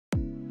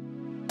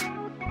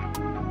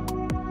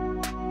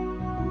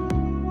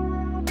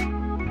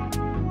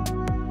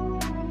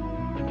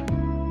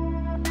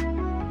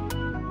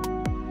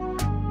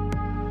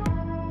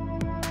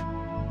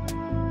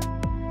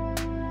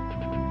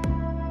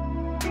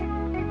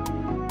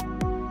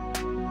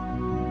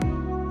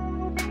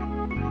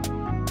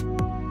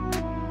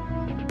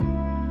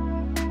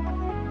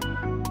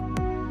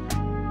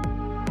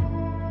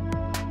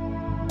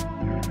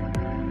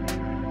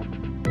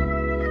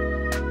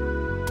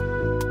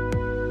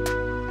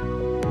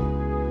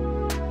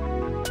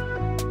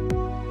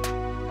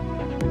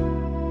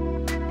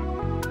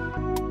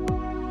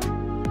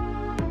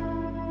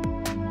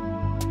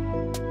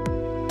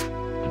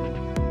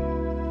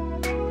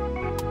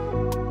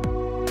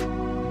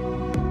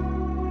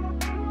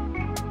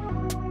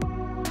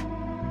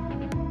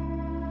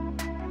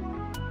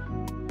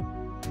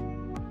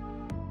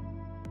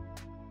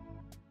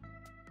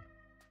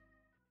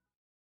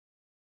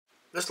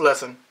This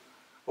lesson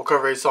will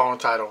cover a song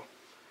titled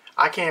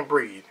I Can't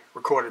Breathe,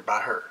 recorded by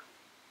H.E.R.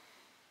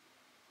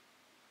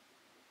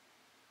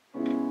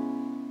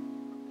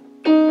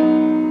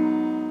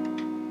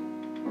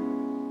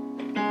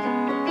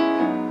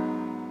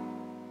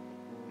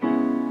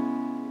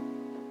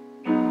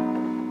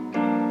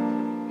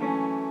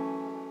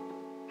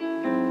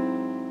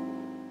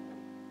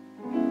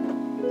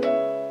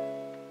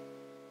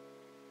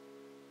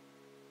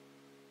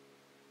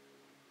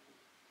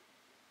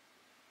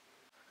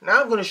 Now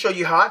I'm going to show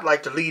you how I'd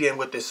like to lead in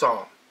with this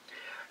song.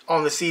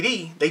 On the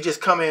CD, they just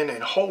come in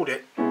and hold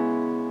it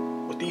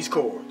with these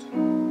chords.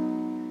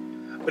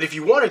 But if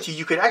you wanted to,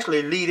 you could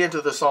actually lead into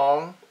the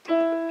song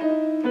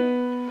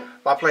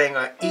by playing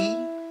an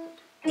E,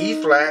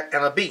 E flat,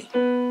 and a B.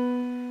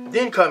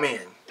 Then come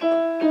in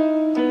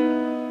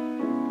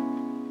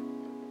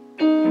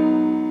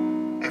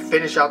and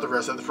finish out the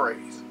rest of the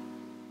phrase.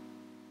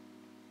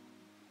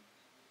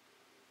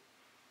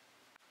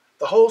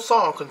 The whole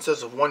song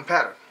consists of one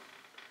pattern.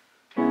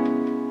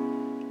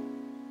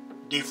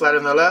 D flat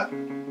in the left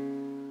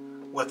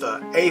with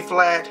a A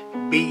flat,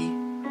 B,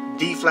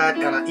 D flat,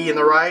 and an E in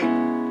the right.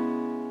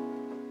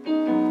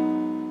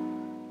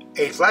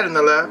 A flat in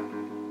the left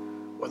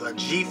with a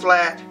G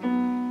flat,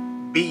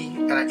 B,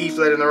 and an E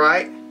flat in the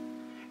right.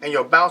 And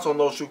you'll bounce on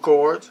those two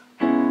chords.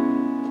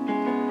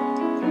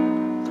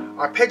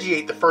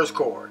 Arpeggiate the first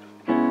chord.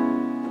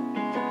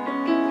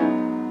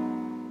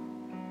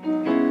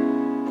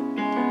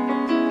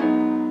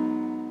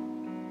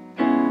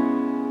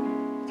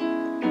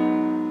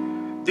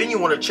 Then you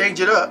want to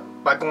change it up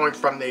by going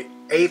from the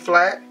A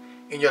flat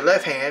in your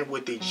left hand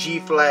with the G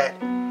flat,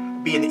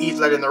 B, and the E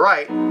flat in the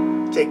right.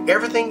 Take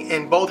everything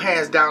in both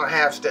hands down a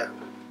half step.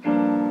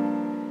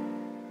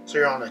 So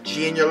you're on a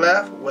G in your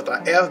left with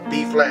a F,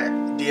 B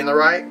flat, D in the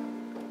right.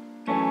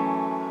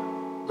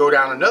 Go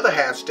down another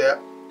half step,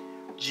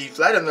 G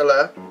flat in the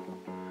left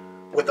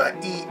with a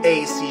E,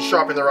 A, C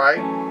sharp in the right.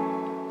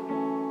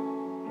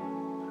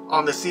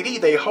 On the CD,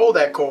 they hold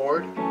that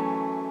chord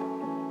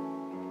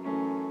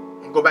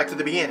and go back to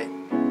the beginning.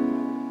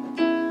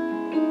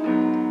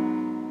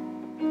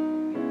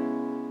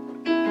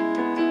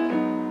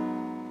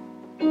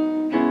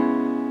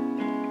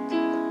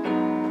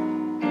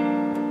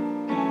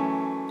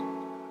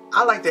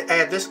 I like to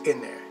add this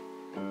in there,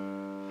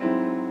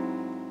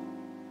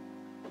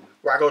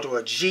 where I go to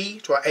a G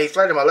to an A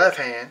flat in my left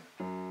hand.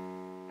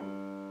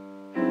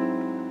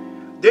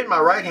 Then my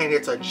right hand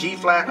hits a G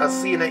flat, a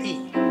C, and an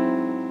E.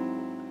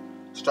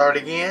 Start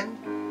again.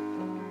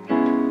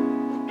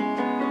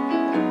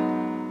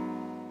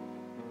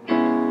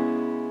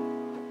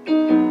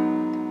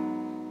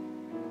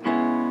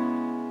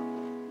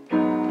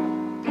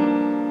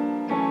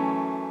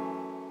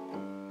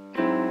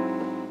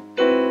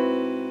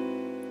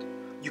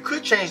 You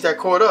could change that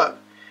chord up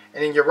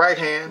and in your right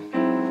hand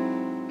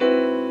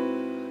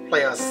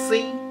play a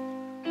C,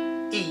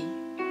 E,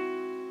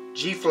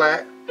 G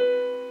flat,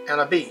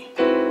 and a B.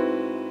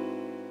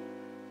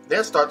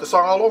 Then start the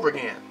song all over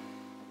again.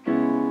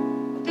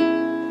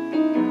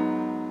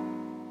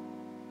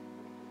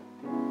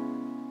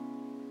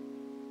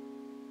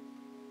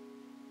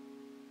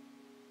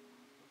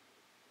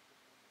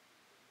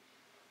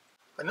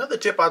 Another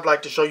tip I'd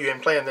like to show you in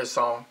playing this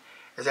song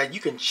is that you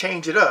can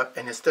change it up,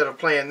 and instead of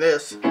playing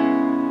this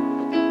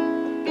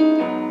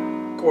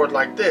chord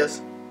like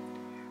this,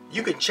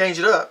 you can change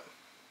it up.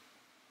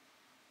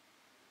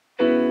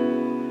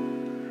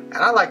 And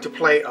I like to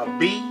play a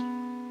B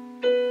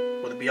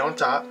with a B on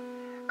top.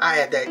 I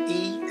add that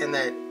E and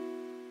that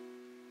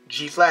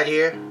G flat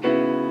here.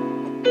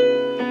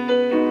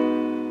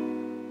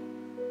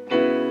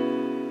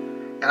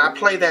 And I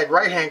play that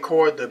right hand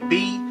chord, the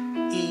B,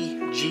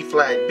 E, G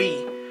flat,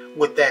 B,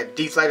 with that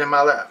D flat in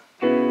my left.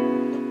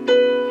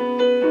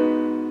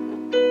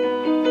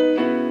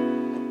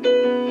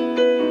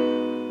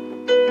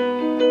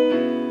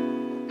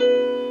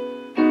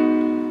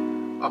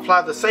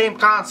 Apply the same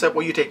concept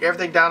where you take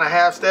everything down a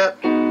half step.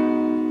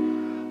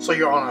 So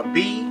you're on a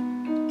B,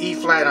 E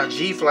flat, and a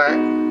G flat,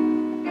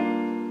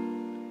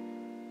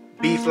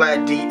 B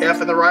flat, D, F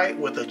in the right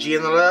with a G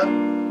in the left,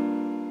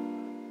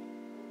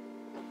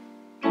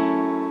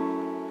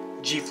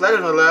 G flat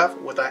in the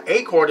left with an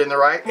A chord in the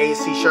right, A,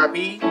 C sharp,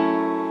 E.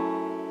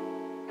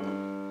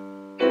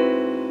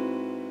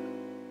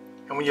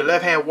 And when your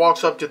left hand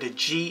walks up to the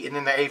G and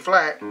then the A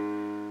flat,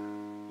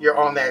 you're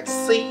on that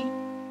C,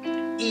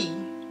 E,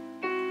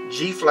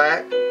 G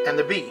flat, and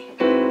the B.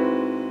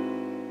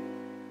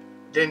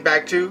 Then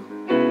back to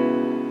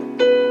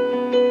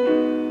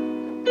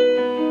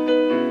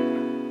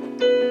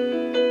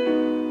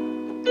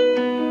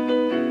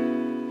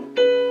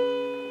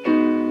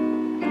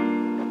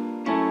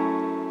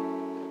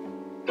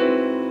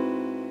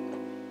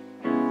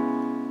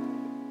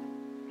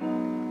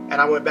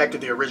and I went back to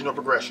the original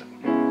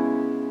progression.